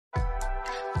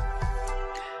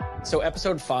So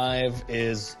episode 5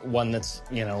 is one that's,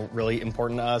 you know, really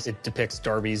important to us. It depicts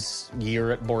Darby's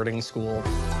year at boarding school.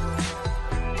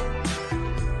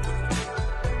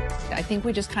 I think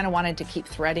we just kind of wanted to keep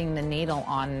threading the needle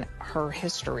on her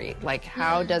history. Like,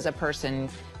 how does a person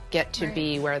get to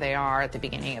be where they are at the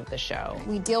beginning of the show?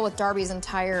 We deal with Darby's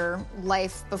entire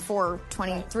life before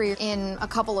 23 in a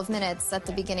couple of minutes at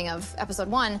the beginning of episode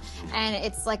 1, and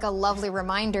it's like a lovely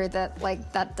reminder that,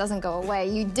 like, that doesn't go away.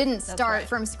 You didn't start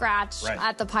from scratch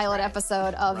at the pilot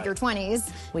episode of your 20s.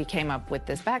 We came up with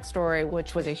this backstory,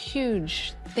 which was a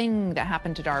huge thing that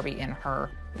happened to Darby in her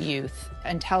youth.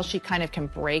 Until she kind of can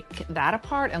break that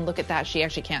apart and look at that, she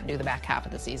actually can't do the back half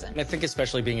of the season. I think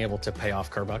especially being able to pay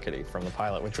off Carbuckety from the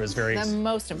pilot, which was very... The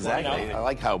most important. Exactly. I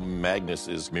like how Magnus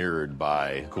is mirrored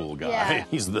by Cool Guy. Yeah.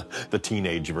 He's the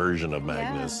teenage version of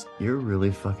Magnus. You're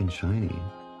really fucking shiny.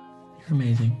 You're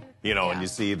amazing. You know, and you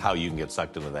see how you can get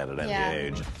sucked into that at any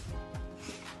age.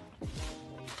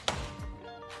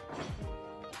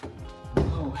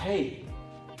 Oh, hey.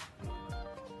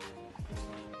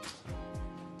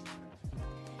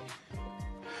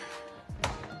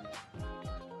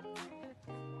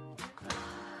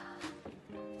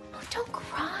 Don't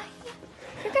cry.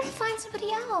 You're gonna find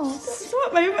somebody else.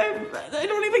 Stop. I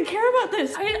don't even care about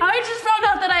this. I just found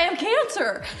out that I have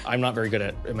cancer. I'm not very good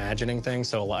at imagining things,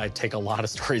 so I take a lot of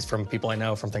stories from people I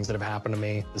know, from things that have happened to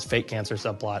me. This fake cancer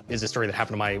subplot is a story that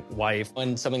happened to my wife.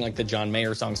 And something like the John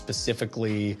Mayer song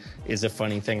specifically is a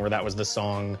funny thing, where that was the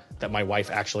song that my wife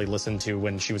actually listened to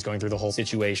when she was going through the whole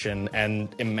situation,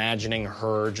 and imagining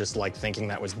her just like thinking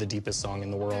that was the deepest song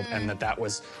in the world and that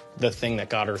was the thing that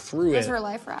got her through it. It was her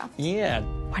life raft. Yeah.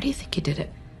 Why do you think you did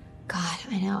it? God,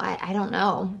 I know. I don't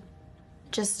know.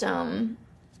 Just,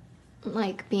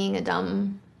 like being a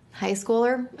dumb high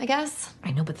schooler, I guess.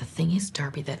 I know, but the thing is,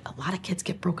 Darby, that a lot of kids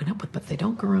get broken up with, but they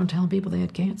don't go around telling people they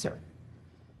had cancer.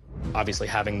 Obviously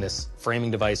having this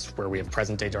framing device where we have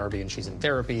present-day Darby and she's in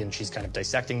therapy and she's kind of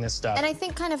dissecting this stuff. And I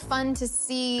think kind of fun to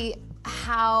see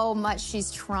how much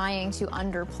she's trying to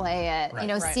underplay it. You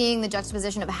know, seeing the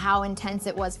juxtaposition of how intense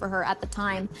it was for her at the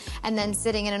time, and then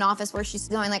sitting in an office where she's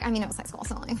going like, I mean, it was sexual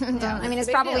assault. I mean,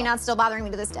 it's probably not still bothering me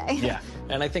to this day. Yeah,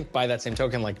 and I think by that same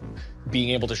token, like, being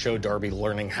able to show Darby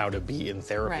learning how to be in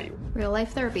therapy. Real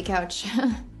life therapy couch.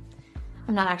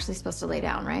 I'm not actually supposed to lay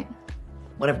down, right?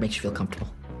 Whatever makes you feel comfortable.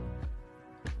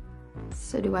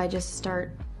 So do I just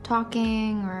start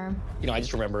talking, or? You know, I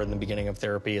just remember in the beginning of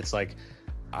therapy, it's like,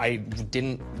 I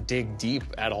didn't dig deep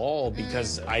at all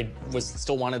because I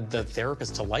still wanted the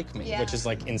therapist to like me, which is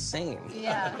like insane.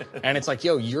 Yeah. And it's like,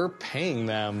 yo, you're paying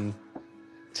them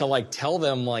to like tell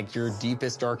them like your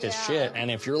deepest, darkest shit.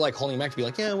 And if you're like holding back to be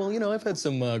like, yeah, well, you know, I've had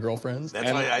some girlfriends. That's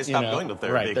why I stopped going to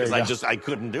therapy, because I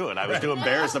couldn't do it. I was too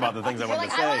embarrassed about the things I wanted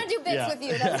to say. I want to do bits with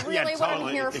you. That's really what I'm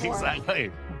here for.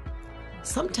 Exactly.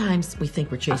 Sometimes we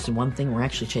think we're chasing one thing, we're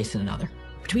actually chasing another.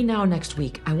 Between now and next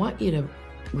week, I want you to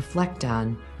reflect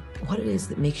on what it is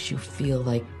that makes you feel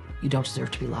like you don't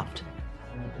deserve to be loved.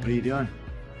 What are you doing?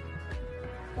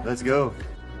 Let's go.